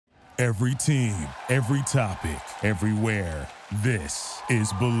Every team, every topic, everywhere. This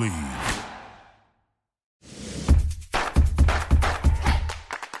is Believe.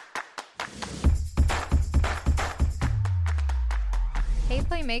 Hey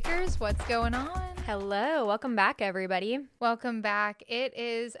Playmakers, what's going on? Hello, welcome back everybody. Welcome back. It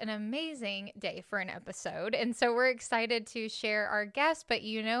is an amazing day for an episode, and so we're excited to share our guest, but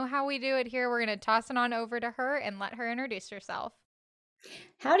you know how we do it here. We're going to toss it on over to her and let her introduce herself.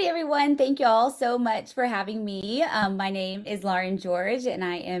 Howdy, everyone. Thank you all so much for having me. My name is Lauren George, and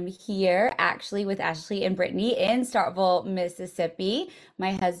I am here actually with Ashley and Brittany in Starkville, Mississippi.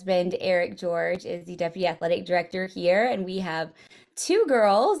 My husband, Eric George, is the Deputy Athletic Director here, and we have two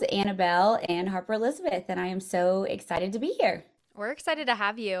girls, Annabelle and Harper Elizabeth, and I am so excited to be here. We're excited to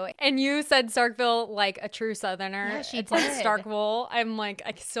have you. And you said Starkville like a true Southerner. Yeah, she it's did. like Starkville. I'm like,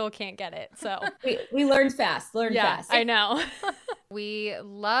 I still can't get it. So We learned fast, yeah, I know. We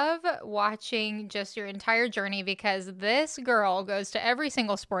love watching just your entire journey because this girl goes to every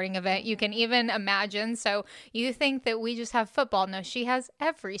single sporting event you can even imagine. So you think that we just have football. No, she has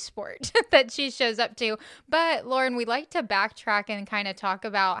every sport that she shows up to. But Lauren, we'd like to backtrack and kind of talk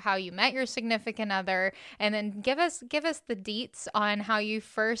about how you met your significant other and then give us the deets on how you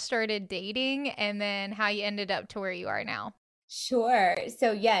first started dating and then how you ended up to where you are now. Sure.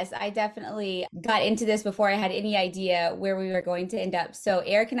 So yes, I definitely got into this before I had any idea where we were going to end up. So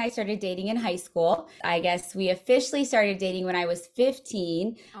Eric and I started dating in high school. I guess we officially started dating when I was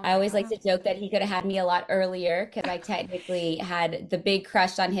 15. I always like to joke that he could have had me a lot earlier because I technically had the big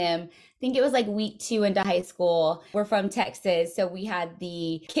crush on him. I think it was like week 2 into high school. We're from Texas, so we had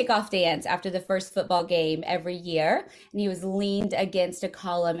the kickoff dance after the first football game every year. And he was leaned against a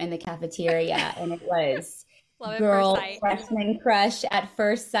column in the cafeteria, and it was Love at girl first sight. freshman crush at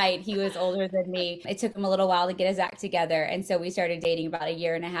first sight. He was older than me. It took him a little while to get his act together, and so we started dating about a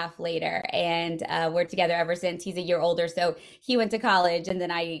year and a half later, and we're together ever since. He's a year older, so he went to college, and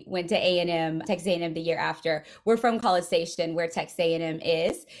then I went to A&M, Texas A&M the year after. We're from College Station, where Texas A&M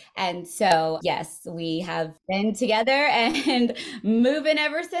is, and so yes, we have been together and moving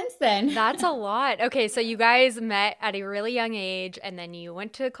ever since then. That's a lot. Okay, so you guys met at a really young age and then you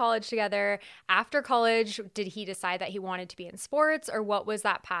went to college together. After college, did he decide that he wanted to be in sports or what was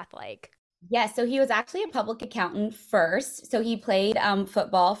that path like? Yeah, so he was actually a public accountant first. So he played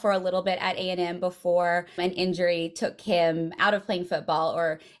football for a little bit at A&M before an injury took him out of playing football,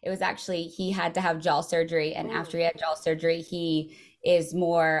 or it was actually he had to have jaw surgery. And after he had jaw surgery, he is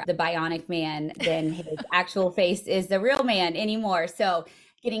more the bionic man than his actual face is the real man anymore. So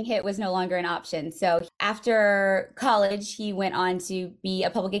getting hit was no longer an option. So after college, he went on to be a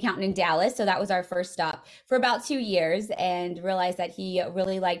public accountant in Dallas. So that was our first stop for about 2 years and realized that he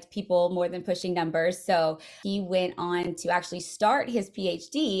really liked people more than pushing numbers. So he went on to actually start his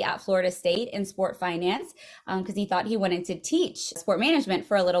PhD at Florida State in sport finance because he thought he wanted to teach sport management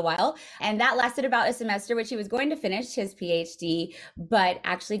for a little while. And that lasted about a semester, which he was going to finish his PhD, but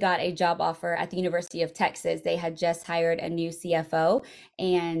actually got a job offer at the University of Texas. They had just hired a new CFO,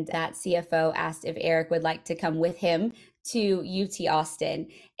 and that CFO asked if Eric would like to come with him to UT Austin.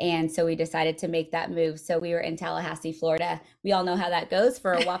 And so we decided to make that move. So we were in Tallahassee, Florida. We all know how that goes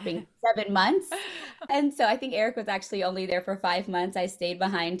for a whopping 7 months. And so I think Eric was actually only there for 5 months. I stayed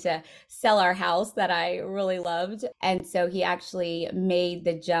behind to sell our house that I really loved. And so he actually made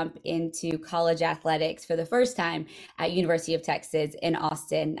the jump into college athletics for the first time at University of Texas in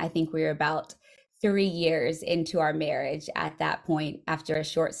Austin. I think we were about 3 years into our marriage at that point after a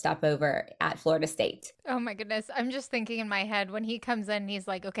short stopover at Florida State. Oh my goodness. I'm just thinking in my head when he comes in, he's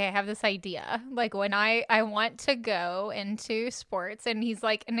like, okay, I have this idea. Like when I want to go into sports and he's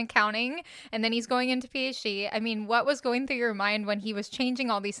like in accounting and then he's going into PhD. I mean, what was going through your mind when he was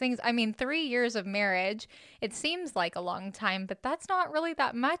changing all these things? I mean, 3 years of marriage, it seems like a long time, but that's not really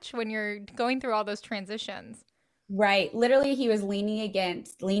that much when you're going through all those transitions. Right. Literally, he was leaning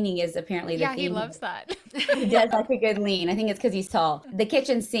against, leaning is apparently the Yeah, theme. he loves that. He does like a good lean. I think it's because he's tall. The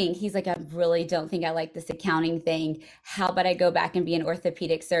kitchen sink, he's like, I really don't think I like this accounting thing. How about I go back and be an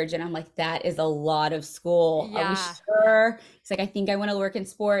orthopedic surgeon? I'm like, that is a lot of school. Are we Yeah. sure? He's like, I think I want to work in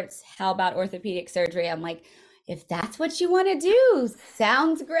sports. How about orthopedic surgery? I'm like, if that's what you want to do,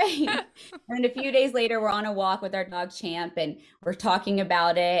 sounds great. And then a few days later, we're on a walk with our dog Champ and we're talking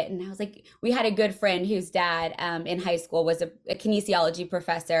about it. And I was like, we had a good friend whose dad in high school was a kinesiology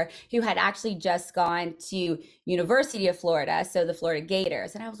professor who had actually just gone to University of Florida, so the Florida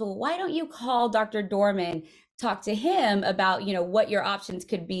Gators. And I was, well, why don't you call Dr. Dorman talk to him about, what your options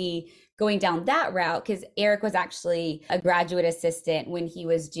could be going down that route, because Eric was actually a graduate assistant when he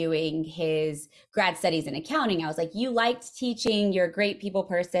was doing his grad studies in accounting. I was like, you liked teaching, you're a great people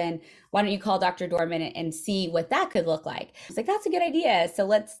person. Why don't you call Dr. Dorman and see what that could look like? I was like, that's a good idea. So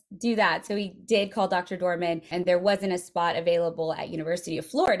let's do that. So we did call Dr. Dorman, and there wasn't a spot available at University of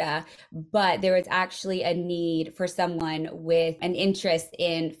Florida, but there was actually a need for someone with an interest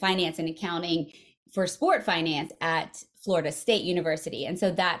in finance and accounting for sport finance at Florida State University. And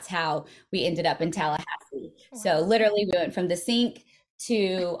so that's how we ended up in Tallahassee. Wow. So literally we went from the sink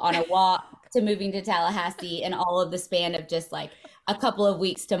to on a walk to moving to Tallahassee, and all of the span of just like a couple of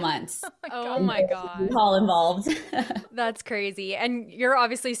weeks to months. Oh my God. All involved. That's crazy. And you're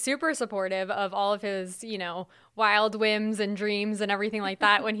obviously super supportive of all of his, wild whims and dreams and everything like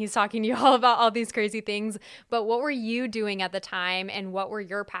that when he's talking to you all about all these crazy things. But what were you doing at the time, and what were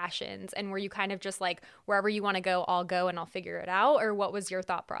your passions? And were you kind of just like, wherever you want to go, I'll go and I'll figure it out? Or what was your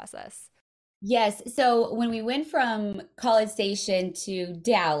thought process? Yes. So when we went from College Station to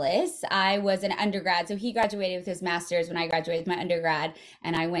Dallas, I was an undergrad. So he graduated with his master's when I graduated with my undergrad,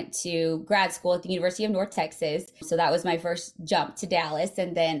 and I went to grad school at the University of North Texas. So that was my first jump to Dallas.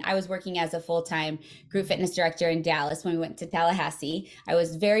 And then I was working as a full-time group fitness director in Dallas when we went to Tallahassee. I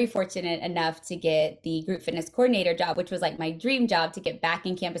was very fortunate enough to get the group fitness coordinator job, which was like my dream job, to get back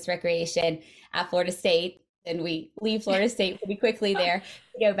in campus recreation at Florida State. And we leave Florida State pretty quickly there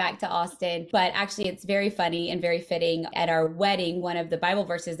to go back to Austin. But actually, it's very funny and very fitting. At our wedding, one of the Bible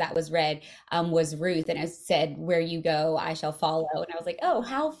verses that was read was Ruth, and it said, "Where you go, I shall follow." And I was like, "Oh,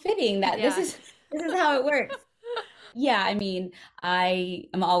 how fitting that this is how it works." Yeah, I mean, I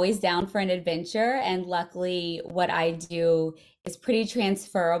am always down for an adventure, and luckily, what I do is pretty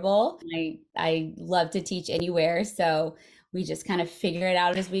transferable. I love to teach anywhere, so we just kind of figure it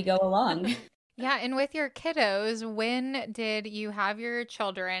out as we go along. Yeah, and with your kiddos, when did you have your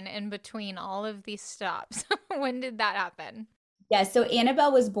children in between all of these stops? When did that happen? Yeah, so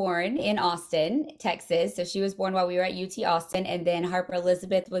Annabelle was born in Austin, Texas. So she was born while we were at UT Austin. And then Harper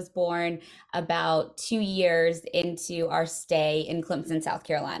Elizabeth was born about 2 years into our stay in Clemson, South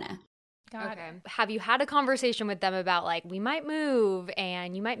Carolina. Okay. Have you had a conversation with them about like, we might move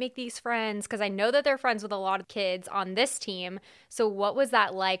and you might make these friends? Because I know that they're friends with a lot of kids on this team. So what was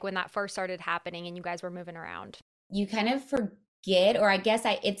that like when that first started happening and you guys were moving around? You kind of forget, or I guess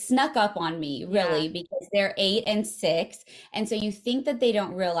it snuck up on me really, because they're 8 and 6. And so you think that they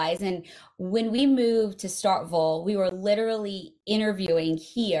don't realize. And when we moved to Starkville, we were literally interviewing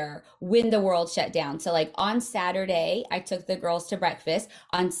here when the world shut down. So like on Saturday, I took the girls to breakfast.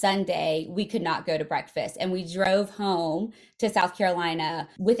 On Sunday, we could not go to breakfast. And we drove home to South Carolina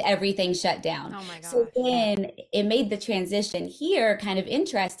with everything shut down. Oh my gosh. So then it made the transition here kind of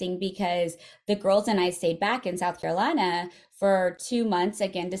interesting, because the girls and I stayed back in South Carolina for 2 months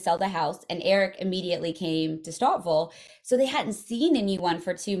again to sell the house, and Eric immediately came to Starkville. So they hadn't seen anyone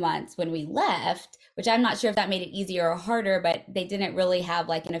for 2 months when we left, which I'm not sure if that made it easier or harder, but they didn't really have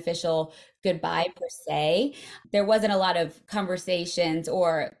like an official goodbye per se. There wasn't a lot of conversations,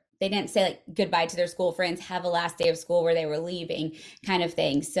 or they didn't say like goodbye to their school friends, have a last day of school where they were leaving kind of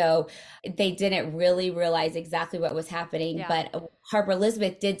thing. So they didn't really realize exactly what was happening. Yeah. But Harper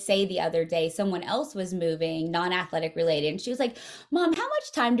Elizabeth did say the other day someone else was moving, non-athletic related. And she was like, "Mom, how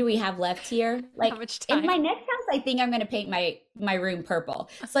much time do we have left here? Like in my next house, I think I'm going to paint my room purple."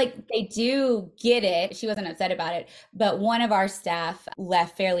 It's like they do get it. She wasn't upset about it. But one of our staff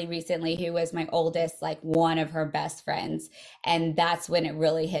left fairly recently, who was my oldest, like one of her best friends. And that's when it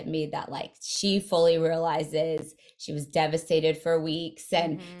really hit me that like she fully realizes she was devastated for weeks.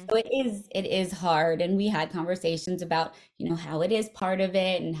 And so it is hard. And we had conversations about, how it is part of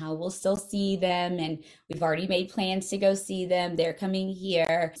it and how we'll still see them. And we've already made plans to go see them. They're coming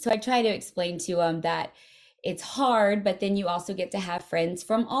here. So I try to explain to them that it's hard, but then you also get to have friends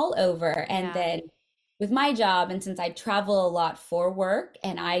from all over. And then with my job, and since I travel a lot for work,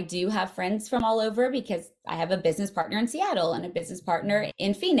 and I do have friends from all over because I have a business partner in Seattle and a business partner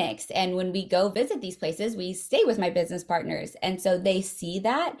in Phoenix. And when we go visit these places, we stay with my business partners. And so they see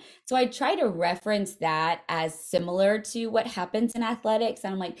that. So I try to reference that as similar to what happens in athletics.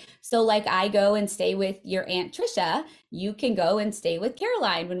 And I'm like, so like I go and stay with your Aunt Trisha, you can go and stay with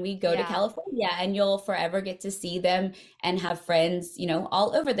Caroline when we go to California, and you'll forever get to see them and have friends,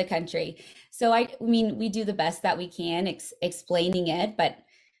 all over the country. So I mean, we do the best that we can explaining it, but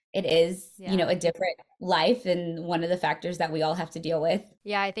it is, Yeah. a different life and one of the factors that we all have to deal with.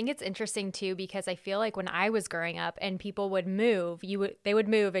 Yeah, I think it's interesting too because I feel like when I was growing up and people would move, they would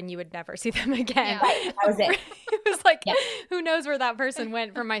move and you would never see them again. Yeah. Right. That was it. It was like, Yep. who knows where that person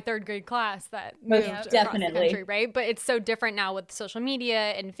went from my third grade class that Most moved across the definitely. country, right? But it's so different now with social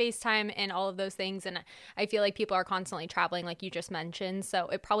media and FaceTime and all of those things. And I feel like people are constantly traveling, like you just mentioned. So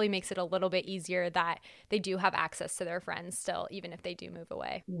it probably makes it a little bit easier that they do have access to their friends still, even if they do move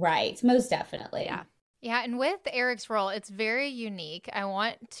away. Right. Most definitely. Yeah. Yeah, and with Eric's role, it's very unique. I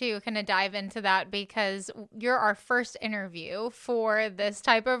want to kind of dive into that because you're our first interview for this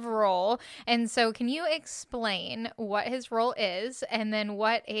type of role. And so can you explain what his role is and then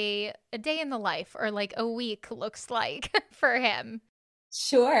what a day in the life or like a week looks like for him?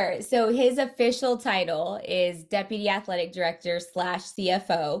 Sure. So his official title is Deputy Athletic Director /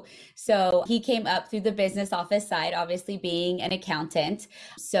 CFO. So he came up through the business office side, obviously being an accountant.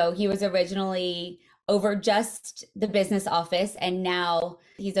 So he was originally over just the business office, and now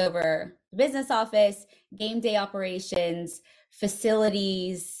he's over the business office, game day operations,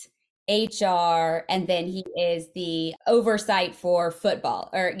 facilities, HR, and then he is the oversight for football.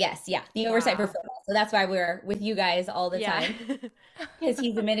 Or yes, yeah, the oversight for Wow. football. So that's why we're with you guys all the time, because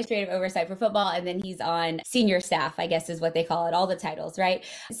he's administrative oversight for football, and then he's on senior staff, I guess is what they call it, all the titles, right?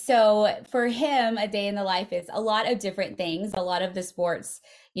 So for him, a day in the life is a lot of different things. A lot of the sports,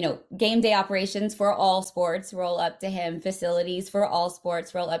 game day operations for all sports roll up to him, facilities for all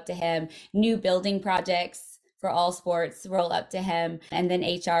sports roll up to him, new building projects for all sports roll up to him, and then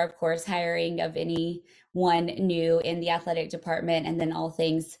HR, of course, hiring of anyone new in the athletic department, and then all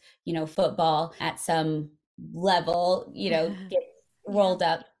things, football at some level, gets rolled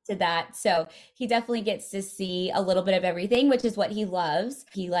up to that. So he definitely gets to see a little bit of everything, which is what he loves.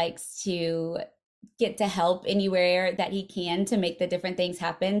 He likes to get to help anywhere that he can to make the different things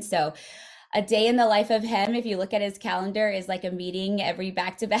happen. So a day in the life of him, if you look at his calendar, is like a meeting every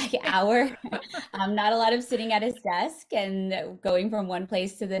back-to-back hour. Not a lot of sitting at his desk and going from one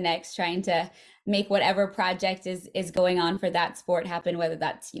place to the next, trying to make whatever project is going on for that sport happen, whether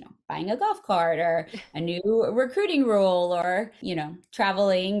that's, buying a golf cart or a new recruiting rule or,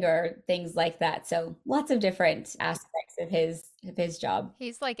 traveling or things like that. So lots of different aspects of his job.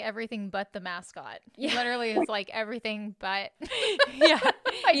 He's like everything but the mascot. He Yeah. literally is like everything but Yeah.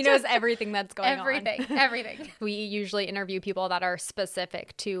 He knows everything that's going everything, on. everything. We usually interview people that are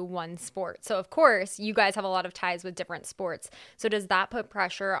specific to one sport. So, of course, you guys have a lot of ties with different sports. So, does that put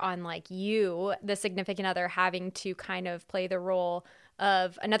pressure on like you, the significant other, having to kind of play the role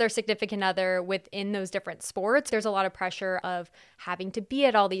of another significant other within those different sports? There's a lot of pressure of having to be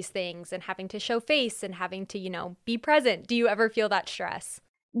at all these things and having to show face and having to, be present. Do you ever feel that stress?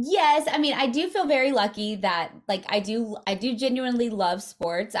 Yes, I mean, I do feel very lucky that like I do genuinely love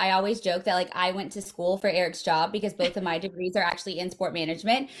sports. I always joke that like I went to school for Eric's job because both of my degrees are actually in sport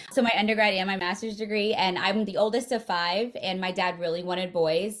management. So my undergrad and my master's degree, and I'm the oldest of 5, and my dad really wanted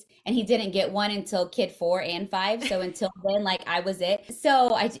boys, and he didn't get one until kid 4 and 5. So until then, like I was it.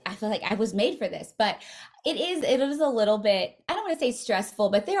 So I feel like I was made for this, but it is a little bit, I don't want to say stressful,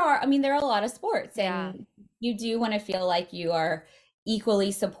 but there are a lot of sports, and you do want to feel like you are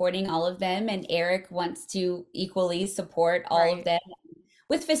equally supporting all of them, and Eric wants to equally support all of them.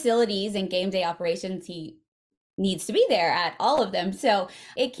 With facilities and game day operations, he needs to be there at all of them, so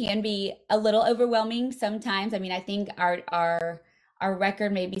it can be a little overwhelming sometimes. I mean, I think our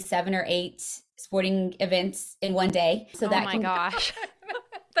record may be 7 or 8 sporting events in one day, so that my gosh.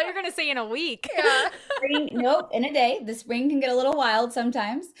 I thought you were going to say in a week. Yeah. Nope, in a day. The spring can get a little wild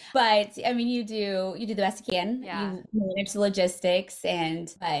sometimes, but I mean, you do the best you can. Yeah. You manage the logistics,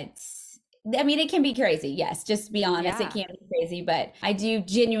 but I mean, it can be crazy. Yes, just to be honest, Yeah. it can be crazy, but I do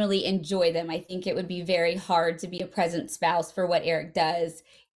genuinely enjoy them. I think it would be very hard to be a present spouse for what Eric does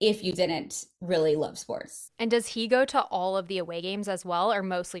if you didn't really love sports. And does he go to all of the away games as well, or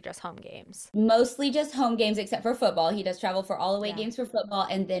mostly just home games? Mostly just home games, except for football. He does travel for all away Yeah. games for football,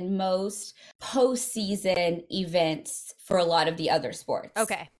 and then most postseason events for a lot of the other sports.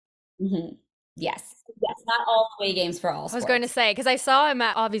 Okay. Mhm. Yes, not all away games for all I sports. was going to say, because I saw him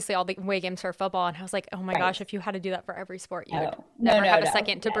at obviously all the away games for football, and I was like, oh my Right. gosh, if you had to do that for every sport, you would No. never have a No.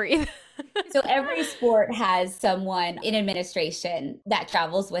 second to Yeah. breathe. So every sport has someone in administration that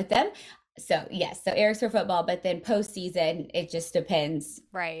travels with them. So yes, so Eric's for football, but then postseason, it just depends.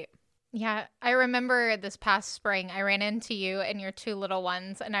 Right. Yeah, I remember this past spring, I ran into you and your two little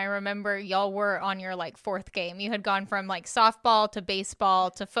ones, and I remember y'all were on your like fourth game. You had gone from like softball to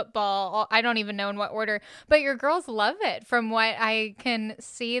baseball to football. I don't even know in what order, but your girls love it. From what I can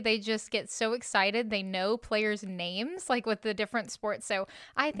see, they just get so excited. They know players' names, like with the different sports. So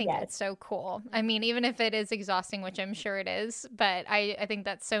I think Yes. that's so cool. I mean, even if it is exhausting, which I'm sure it is, but I think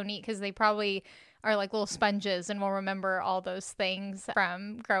that's so neat because they probably are like little sponges and will remember all those things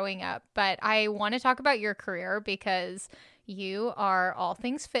from growing up. But I want to talk about your career because you are all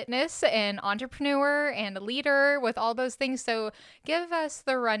things fitness and entrepreneur and a leader with all those things. So give us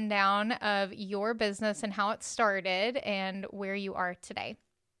the rundown of your business and how it started and where you are today.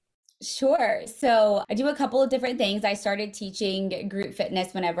 Sure. So I do a couple of different things. I started teaching group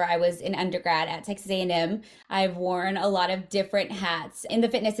fitness whenever I was in undergrad at Texas A&M. I've worn a lot of different hats in the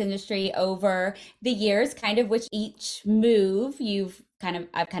fitness industry over the years, kind of which each move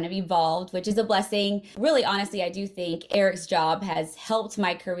I've kind of evolved, which is a blessing. Really, honestly, I do think Eric's job has helped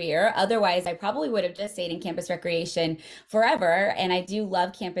my career. Otherwise, I probably would have just stayed in campus recreation forever. And I do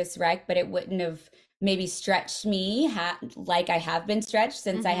love campus rec, but it wouldn't have maybe stretched me like I have been stretched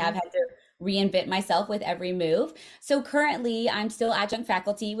since I have had to reinvent myself with every move. So currently, I'm still adjunct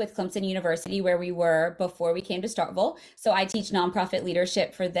faculty with Clemson University, where we were before we came to Starkville. So I teach nonprofit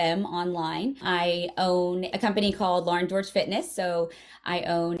leadership for them online. I own a company called Lauren George Fitness. So I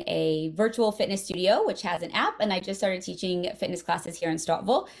own a virtual fitness studio, which has an app, and I just started teaching fitness classes here in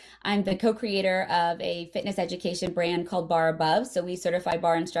Starkville. I'm the co-creator of a fitness education brand called Bar Above. So we certify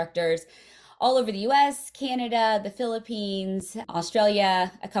bar instructors all over the US, Canada, the Philippines,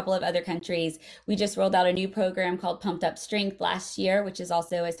 Australia, a couple of other countries. We just rolled out a new program called Pumped Up Strength last year, which is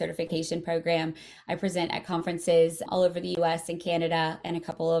also a certification program. I present at conferences all over the US and Canada and a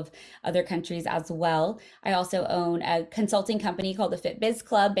couple of other countries as well. I also own a consulting company called the Fit Biz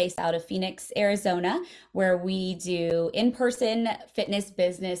Club based out of Phoenix, Arizona, where we do in-person fitness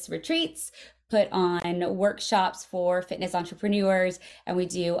business retreats, put on workshops for fitness entrepreneurs, and we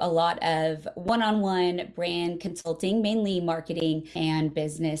do a lot of one-on-one brand consulting, mainly marketing and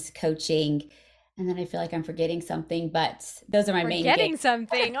business coaching. And then I feel like I'm forgetting something, but those are my main Forgetting gigs.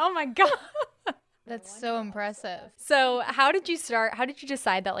 something. Oh my God. That's so impressive. So how did you start? How did you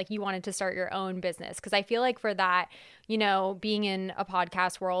decide that like you wanted to start your own business? Because I feel like for that, you know, being in a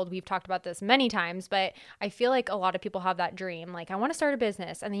podcast world, we've talked about this many times, but I feel like a lot of people have that dream. Like, I want to start a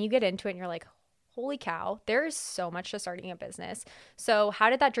business. And then you get into it and you're like, holy cow, there is so much to starting a business. So how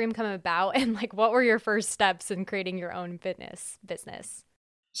did that dream come about? And like, what were your first steps in creating your own fitness business?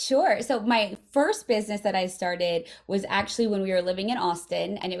 Sure. So my first business that I started was actually when we were living in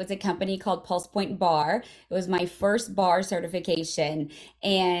Austin, and it was a company called Pulse Point Bar. It was my first bar certification.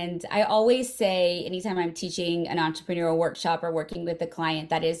 And I always say, anytime I'm teaching an entrepreneurial workshop or working with a client,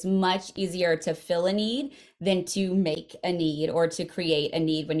 that is much easier to fill a need than to make a need or to create a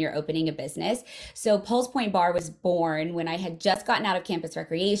need when you're opening a business. So Pulse Point Bar was born when I had just gotten out of campus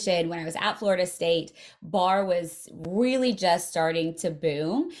recreation, when I was at Florida State. Bar was really just starting to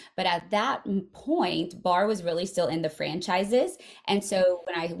boom. But at that point, bar was really still in the franchises. And so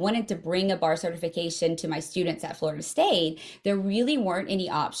when I wanted to bring a bar certification to my students at Florida State, there really weren't any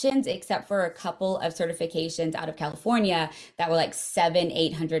options except for a couple of certifications out of California that were like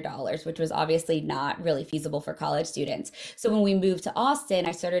 $700-800, which was obviously not really feasible for college students. So when we moved to Austin,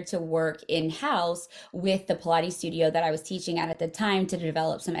 I started to work in-house with the Pilates studio that I was teaching at the time to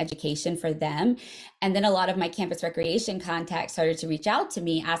develop some education for them. And then a lot of my campus recreation contacts started to reach out to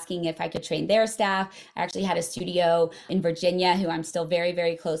me asking if I could train their staff. I actually had a studio in Virginia who I'm still very,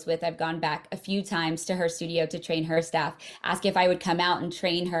 very close with. I've gone back a few times to her studio to train her staff, ask if I would come out and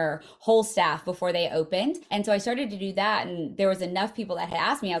train her whole staff before they opened. And so I started to do that. And there was enough people that had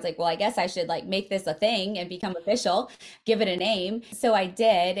asked me. I was like, well, I guess I should like make this a thing and become official, give it a name. So I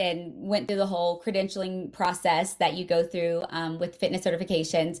did and went through the whole credentialing process that you go through with fitness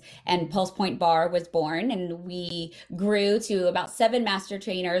certifications. And Pulse Point Bar was born, and we grew to about 7 master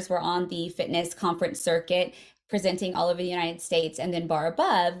trainers. We're on the fitness conference circuit presenting all over the United States. And then Bar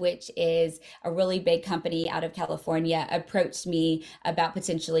Above, which is a really big company out of California, approached me about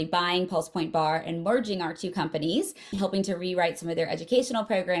potentially buying Pulse Point Bar and merging our two companies, helping to rewrite some of their educational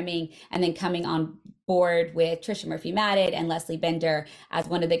programming, and then coming on board with Trisha Murphy-Matted and Leslie Bender as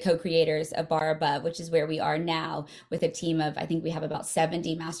one of the co-creators of Bar Above, which is where we are now with a team of, I think we have about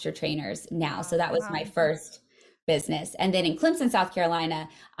 70 master trainers now. So that was my business. And then in Clemson, South Carolina,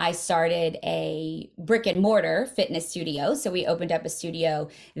 I started a brick and mortar fitness studio. So we opened up a studio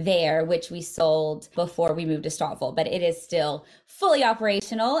there, which we sold before we moved to Starkville, but it is still fully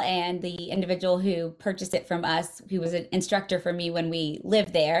operational. And the individual who purchased it from us, who was an instructor for me when we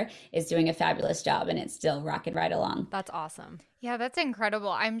lived there, is doing a fabulous job, and it's still rocking right along. That's awesome. Yeah, that's incredible.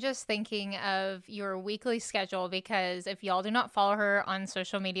 I'm just thinking of your weekly schedule because if y'all do not follow her on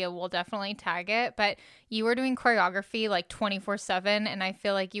social media, we'll definitely tag it. But you were doing choreography like 24/7, and I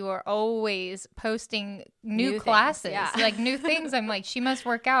feel like you are always posting new classes, things, like new things. I'm like, she must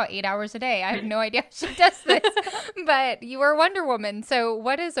work out 8 hours a day. I have no idea how she does this. But you are Wonder Woman. So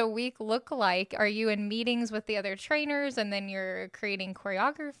what does a week look like? Are you in meetings with the other trainers and then you're creating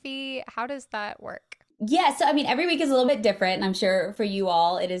choreography? How does that work? Yeah, so I mean, every week is a little bit different, and I'm sure for you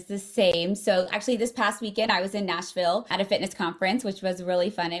all it is the same. So actually, this past weekend, I was in Nashville at a fitness conference, which was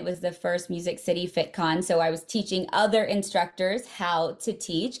really fun. It was the first Music City FitCon. So I was teaching other instructors how to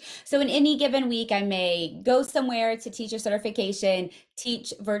teach. So in any given week, I may go somewhere to teach a certification,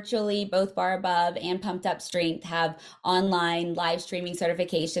 teach virtually both bar above and pumped up strength, have online live streaming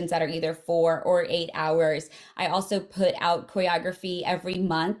certifications that are either 4 or 8 hours. I also put out choreography every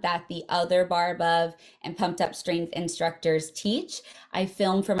month that the other bar above and pumped up strength instructors teach. I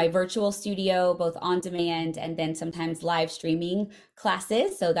film for my virtual studio, both on demand and then sometimes live streaming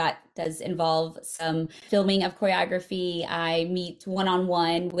classes. So that does involve some filming of choreography. I meet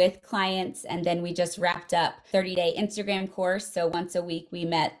one-on-one with clients, and then we just wrapped up 30-day Instagram course. So once a week we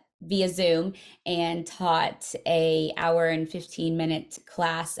met via Zoom and taught a hour and 15-minute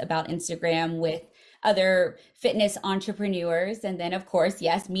class about Instagram with other fitness entrepreneurs. And then, of course,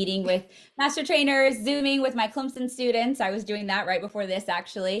 yes, meeting with master trainers, Zooming with my Clemson students. I was doing that right before this,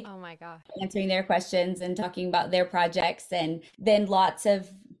 actually. Oh my gosh. Answering their questions and talking about their projects. And then lots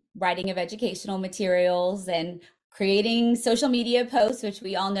of writing of educational materials and creating social media posts, which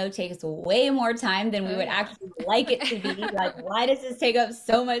we all know takes way more time than we would actually like it to be. Like, why does this take up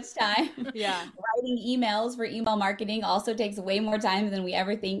so much time? Yeah. Writing emails for email marketing also takes way more time than we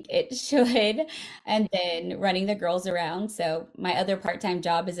ever think it should. And then running the girls around. So my other part-time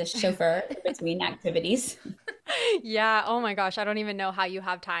job is a chauffeur between activities. Yeah. Oh my gosh. I don't even know how you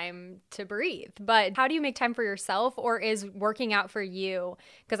have time to breathe. But how do you make time for yourself, or is working out for you?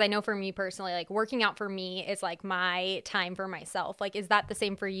 Because I know for me personally, like working out for me is like my time for myself. Like, is that the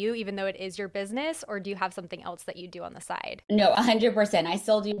same for you, even though it is your business, or do you have something else that you do on the side? No, 100%. I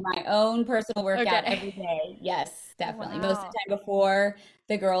still do my own personal workout every day. Yes, definitely. Wow. Most of the time before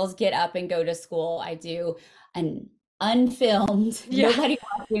the girls get up and go to school, I do an unfilmed, nobody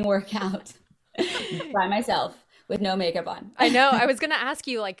watching workout by myself with no makeup on. I know. I was going to ask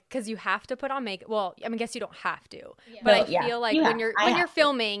you, like, because you have to put on makeup. Well, I mean, I guess you don't have to, but I feel like when you're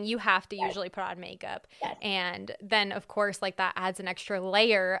filming, you have to usually put on makeup. Yes. And then, of course, like that adds an extra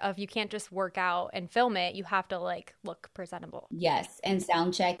layer of you can't just work out and film it. You have to like look presentable. Yes, and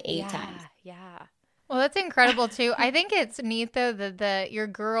sound check 8 times. Yeah. Well, that's incredible too. I think it's neat though that your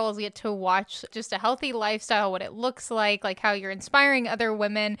girls get to watch just a healthy lifestyle, what it looks like how you're inspiring other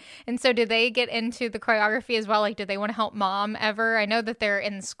women. And so do they get into the choreography as well? Like, do they want to help mom ever? I know that they're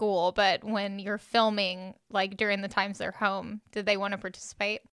in school, but when you're filming, like during the times they're home, do they want to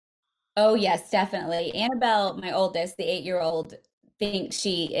participate? Oh, yes, definitely. Annabelle, my oldest, the 8-year-old, thinks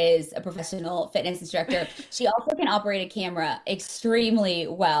she is a professional fitness instructor. She also can operate a camera extremely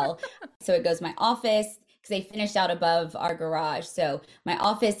well. So it goes to my office, because they finished out above our garage. So my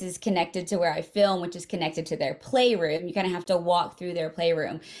office is connected to where I film, which is connected to their playroom. You kind of have to walk through their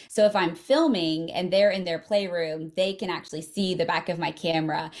playroom. So if I'm filming and they're in their playroom, they can actually see the back of my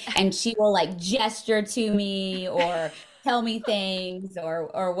camera, and she will like gesture to me or tell me things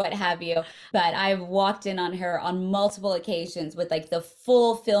or what have you. But I've walked in on her on multiple occasions with like the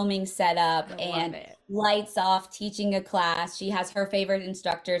full filming setup and lights off, teaching a class. She has her favorite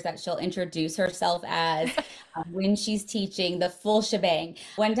instructors that she'll introduce herself as when she's teaching, the full shebang.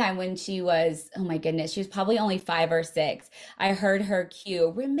 One time when she was, oh my goodness, she was probably only 5 or 6. I heard her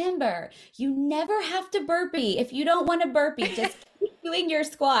cue, remember, you never have to burpee. If you don't want to burpee, just keep doing your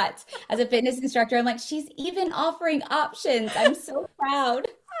squats. As a fitness instructor, I'm like, she's even offering options. I'm so proud.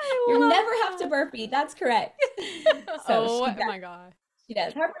 You never have to burpee. That's correct. So oh my God. She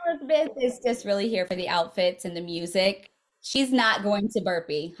does. Harper Elizabeth is just really here for the outfits and the music. She's not going to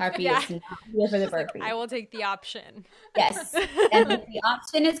burpee. Harpy is not here for the burpee. Like, I will take the option. Yes. And if the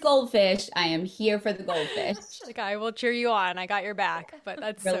option is goldfish, I am here for the goldfish. Like, I will cheer you on. I got your back. But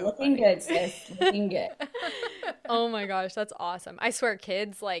that's You're so looking funny. good, sis. Looking good. Oh my gosh, that's awesome. I swear,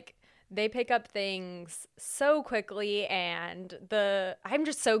 kids, like, they pick up things so quickly, and I'm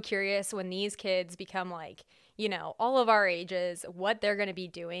just so curious when these kids become like, all of our ages, what they're going to be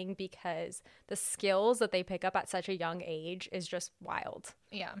doing, because the skills that they pick up at such a young age is just wild.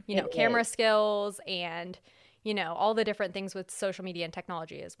 Yeah. Camera skills and, all the different things with social media and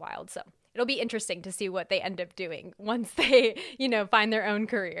technology is wild. So it'll be interesting to see what they end up doing once they, find their own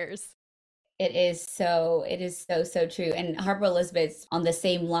careers. It is so true. And Harper Elizabeth's on the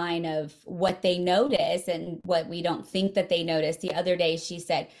same line of what they notice and what we don't think that they notice. The other day she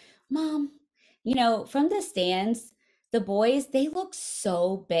said, Mom, from the stands, the boys, they look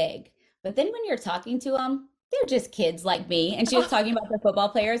so big. But then when you're talking to them, they're just kids like me. And she was talking about the football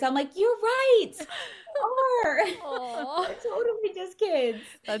players. I'm like, you're right. Are. They're totally just kids.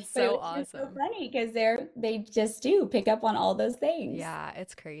 That's so awesome. So funny because they just do pick up on all those things. Yeah,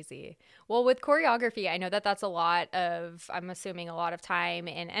 it's crazy. Well, with choreography, I know that that's I'm assuming a lot of time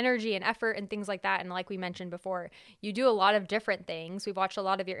and energy and effort and things like that. And like we mentioned before, you do a lot of different things. We've watched a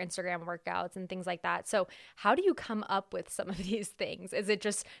lot of your Instagram workouts and things like that. So how do you come up with some of these things? Is it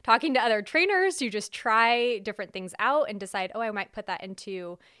just talking to other trainers? Do you just try different things out and decide, I might put that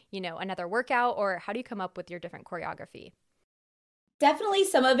into, another workout? Or how do you come up with your different choreography? Definitely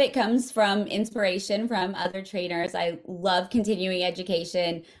some of it comes from inspiration from other trainers. I love continuing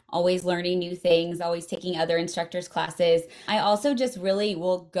education, always learning new things, always taking other instructors' classes. I also just really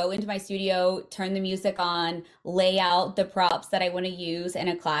will go into my studio, turn the music on, lay out the props that I want to use in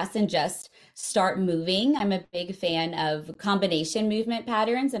a class and just start moving. I'm a big fan of combination movement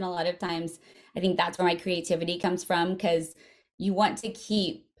patterns. And a lot of times I think that's where my creativity comes from, because you want to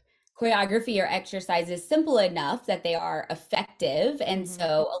keep choreography or exercises simple enough that they are effective. And so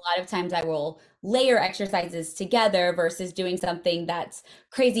a lot of times I will layer exercises together versus doing something that's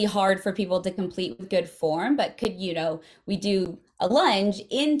crazy hard for people to complete with good form, but could, we do a lunge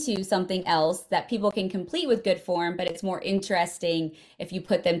into something else that people can complete with good form, but it's more interesting if you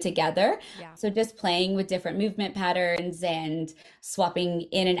put them together. Yeah. So just playing with different movement patterns and swapping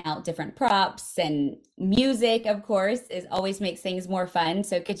in and out different props and music, of course, always makes things more fun.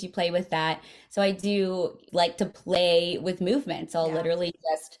 So could you play with that? So I do like to play with movement. So I'll literally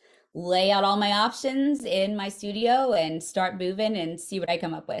just lay out all my options in my studio and start moving and see what I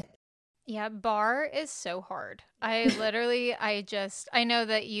come up with. Yeah, bar is so hard. I know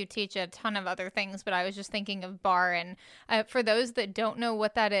that you teach a ton of other things, but I was just thinking of bar. And for those that don't know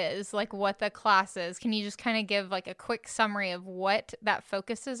what that is, like what the class is, can you just kind of give like a quick summary of what that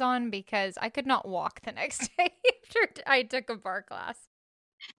focuses on? Because I could not walk the next day after I took a bar class.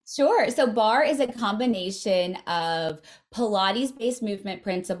 Sure. So bar is a combination of Pilates-based movement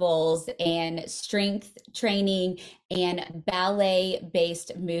principles and strength training and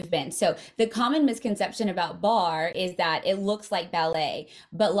ballet-based movement. So the common misconception about bar is that it looks like ballet,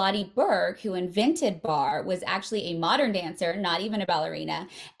 but Lottie Burke, who invented bar, was actually a modern dancer, not even a ballerina.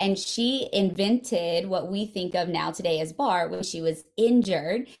 And she invented what we think of now today as bar when she was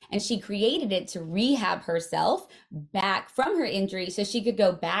injured, and she created it to rehab herself back from her injury so she could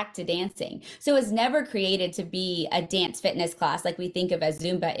go back to dancing. So it was never created to be a dance fitness class like we think of as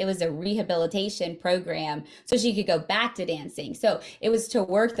Zumba. It was a rehabilitation program so she could go back to dancing. So it was to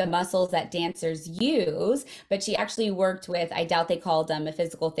work the muscles that dancers use, but she actually worked with, I doubt they called them a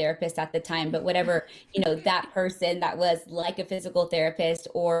physical therapist at the time, but whatever, that person that was like a physical therapist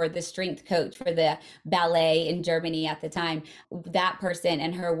or the strength coach for the ballet in Germany at the time, that person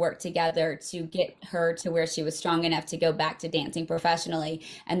and her worked together to get her to where she was strong enough to go back to dancing professionally.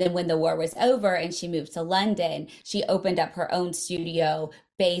 And then when the war was over and she moved to London, she opened up her own studio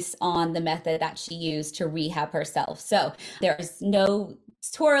based on the method that she used to rehab herself. So there's no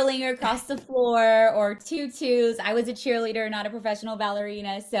twirling across the floor or tutus. I was a cheerleader, not a professional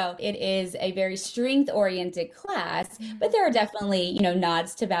ballerina. So it is a very strength-oriented class, but there are definitely,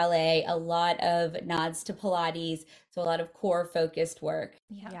 nods to ballet, a lot of nods to Pilates. So a lot of core focused work.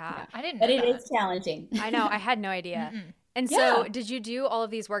 Yeah. I didn't know But that. it is challenging. I know. I had no idea. And so did you do all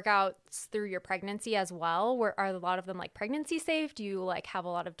of these workouts through your pregnancy as well? Are a lot of them like pregnancy safe? Do you like have a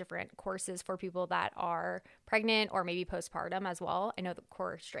lot of different courses for people that are pregnant or maybe postpartum as well? I know the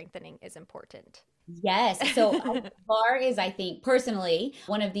core strengthening is important. Yes. So bar is, I think, personally,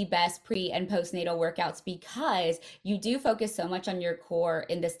 one of the best pre and postnatal workouts because you do focus so much on your core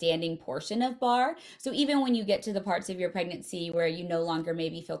in the standing portion of bar. So even when you get to the parts of your pregnancy where you no longer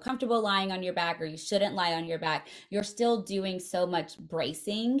maybe feel comfortable lying on your back or you shouldn't lie on your back, you're still doing so much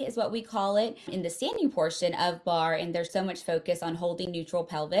bracing is what we call it in the standing portion of bar. And there's so much focus on holding neutral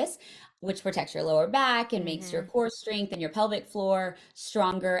pelvis. which protects your lower back and makes your core strength and your pelvic floor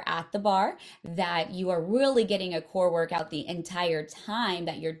stronger at the bar, that you are really getting a core workout the entire time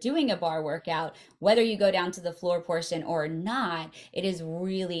that you're doing a bar workout, whether you go down to the floor portion or not. It is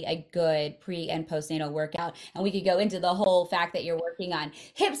really a good pre and postnatal workout. And we could go into the whole fact that you're working on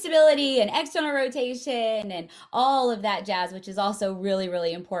hip stability and external rotation and all of that jazz, which is also really,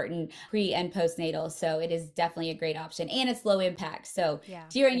 really important pre and postnatal. So it is definitely a great option, and it's low impact. So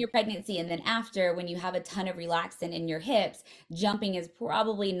during your pregnancy and then after, when you have a ton of relaxin in your hips, jumping is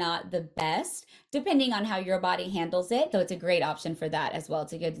probably not the best, depending on how your body handles it. So it's a great option for that as well.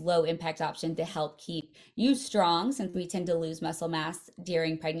 It's a good low impact option to help keep you strong, since we tend to lose muscle mass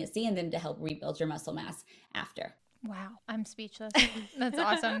during pregnancy, and then to help rebuild your muscle mass after. Wow, I'm speechless. That's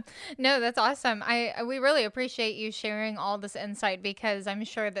awesome. No, that's awesome. We really appreciate you sharing all this insight, because I'm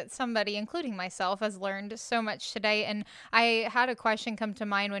sure that somebody, including myself, has learned so much today. And I had a question come to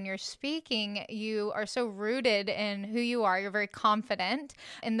mind when you're speaking. You are so rooted in who you are. You're very confident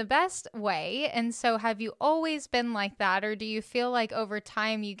in the best way. And so have you always been like that? Or do you feel like over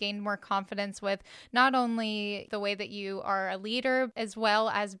time you gained more confidence with not only the way that you are a leader, as well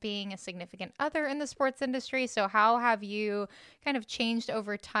as being a significant other in the sports industry? So how have you kind of changed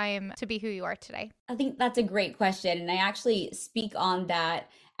over time to be who you are today? I think that's a great question. And I actually speak on that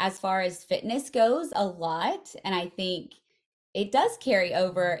as far as fitness goes a lot. And I think it does carry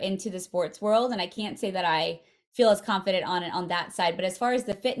over into the sports world. And I can't say that I feel as confident on it on that side. But as far as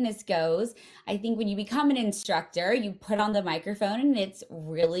the fitness goes, I think when you become an instructor, you put on the microphone, and it's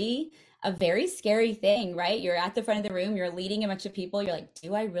really a very scary thing, right? You're at the front of the room, you're leading a bunch of people. You're like,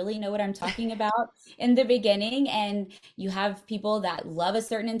 do I really know what I'm talking about in the beginning? And you have people that love a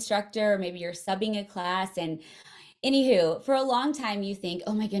certain instructor, or maybe you're subbing a class. And anywho, for a long time, you think,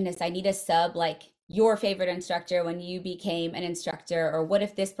 oh my goodness, I need a sub like your favorite instructor when you became an instructor, or what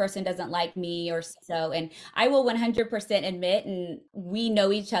if this person doesn't like me or so. And I will 100% admit, and we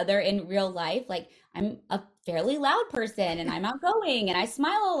know each other in real life, like I'm a fairly loud person, and I'm outgoing, and I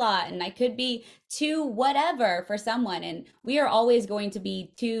smile a lot, and I could be too whatever for someone. And we are always going to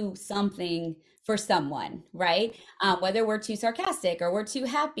be too something for someone, right? Whether we're too sarcastic, or we're too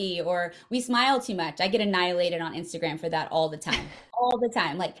happy, or we smile too much. I get annihilated on Instagram for that all the time. All the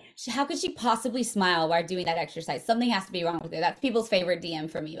time. Like, how could she possibly smile while doing that exercise? Something has to be wrong with her. That's people's favorite DM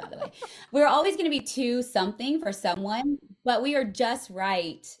for me, by the way. We're always going to be too something for someone, but we are just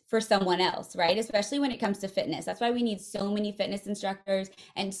right for someone else, right? Especially when it comes to fitness. That's why we need so many fitness instructors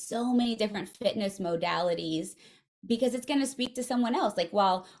and so many different fitness modalities, because it's going to speak to someone else. Like,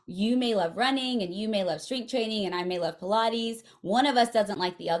 while you may love running and you may love strength training and I may love Pilates, one of us doesn't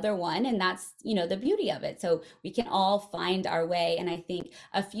like the other one. And that's, the beauty of it. So we can all find our way. And I think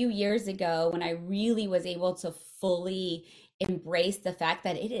a few years ago, when I really was able to fully embrace the fact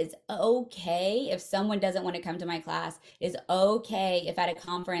that it is okay if someone doesn't want to come to my class, it is okay if at a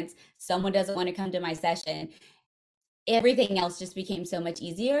conference someone doesn't want to come to my session, everything else just became so much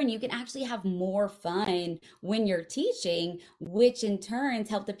easier. And you can actually have more fun when you're teaching, which in turns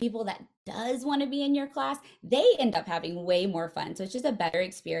help the people that does want to be in your class. They end up having way more fun. So it's just a better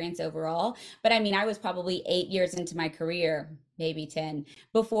experience overall. But I mean, I was probably 8 years into my career, maybe 10,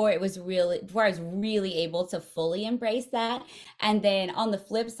 before I was really able to fully embrace that. And then on the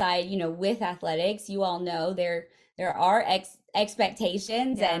flip side, with athletics, you all know there are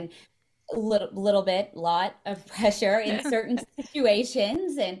expectations and lot of pressure in certain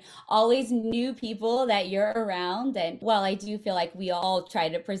situations, and always new people that you're around. And while I do feel like we all try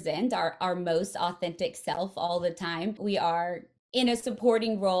to present our most authentic self all the time, we are in a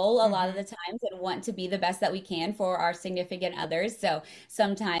supporting role a lot of the times, and want to be the best that we can for our significant others. So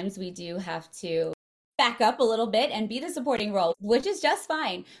sometimes we do have to back up a little bit and be the supporting role, which is just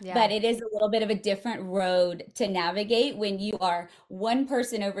fine. But it is a little bit of a different road to navigate when you are one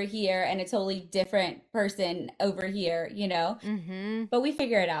person over here and a totally different person over here, But we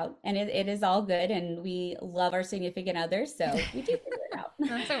figure it out, and it is all good, and we love our significant others, so we do figure it out.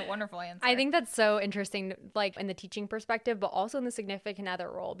 That's a wonderful answer. I think that's so interesting, like in the teaching perspective, but also in the significant other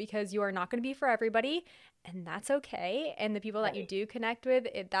role, because you are not going to be for everybody, and that's okay. And the people that you do connect with,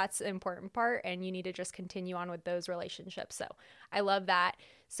 that's the important part, and you need to just continue on with those relationships. So I love that.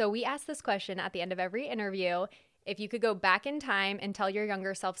 So we ask this question at the end of every interview. If you could go back in time and tell your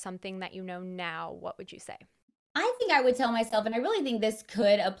younger self something that you know now, what would you say? I think I would tell myself, and I really think this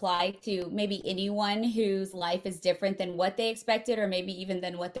could apply to maybe anyone whose life is different than what they expected, or maybe even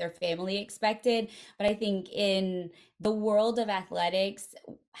than what their family expected. But I think in the world of athletics,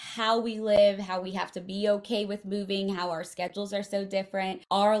 how we live, how we have to be okay with moving, how our schedules are so different,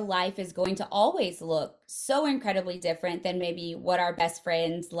 our life is going to always look so incredibly different than maybe what our best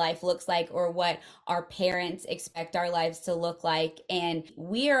friend's life looks like or what our parents expect our lives to look like. And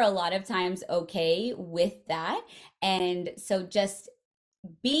we are a lot of times okay with that. And so just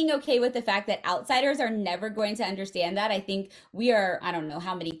being okay with the fact that outsiders are never going to understand that. I think we are, I don't know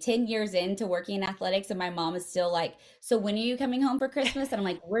how many, 10 years into working in athletics, and my mom is still like, so when are you coming home for Christmas? And I'm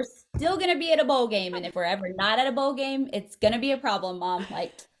like, we're still going to be at a bowl game. And if we're ever not at a bowl game, it's going to be a problem, Mom.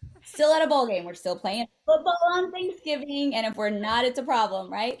 Like, still at a bowl game. We're still playing football on Thanksgiving. And if we're not, it's a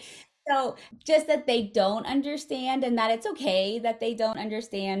problem, right? So just that they don't understand, and that it's okay that they don't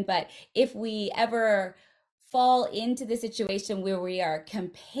understand. But if we ever fall into the situation where we are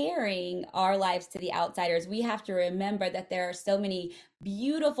comparing our lives to the outsiders, we have to remember that there are so many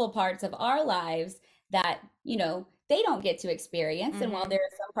beautiful parts of our lives that, you know, they don't get to experience. And while there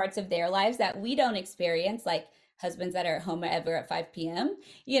are some parts of their lives that we don't experience, like husbands that are at home ever at 5 p.m.,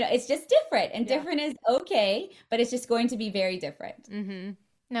 you know, it's just different, and different is okay, but it's just going to be very different.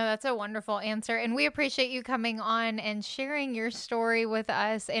 No, that's a wonderful answer. And we appreciate you coming on and sharing your story with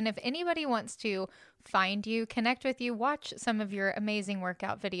us. And if anybody wants to find you, connect with you, watch some of your amazing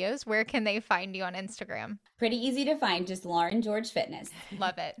workout videos, where can they find you on Instagram? Pretty easy to find, just Lauren George Fitness.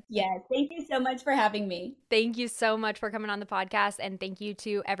 Love it. Yes, thank you so much for having me. Thank you so much for coming on the podcast. And thank you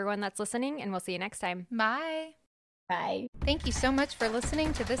to everyone that's listening. And we'll see you next time. Bye. Bye. Thank you so much for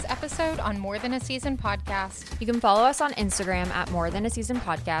listening to this episode on More Than a Season Podcast. You can follow us on Instagram at More Than a Season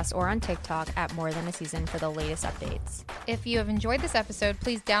Podcast or on TikTok at More Than a Season for the latest updates. If you have enjoyed this episode,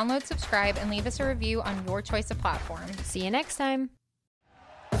 please download, subscribe, and leave us a review on your choice of platform. See you next time.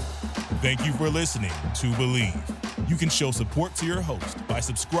 Thank you for listening to Believe. You can show support to your host by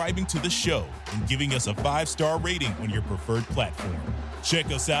subscribing to the show and giving us a 5-star rating on your preferred platform. Check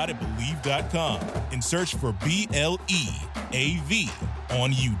us out at Believe.com and search for BLEAV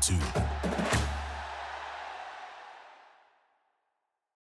on YouTube.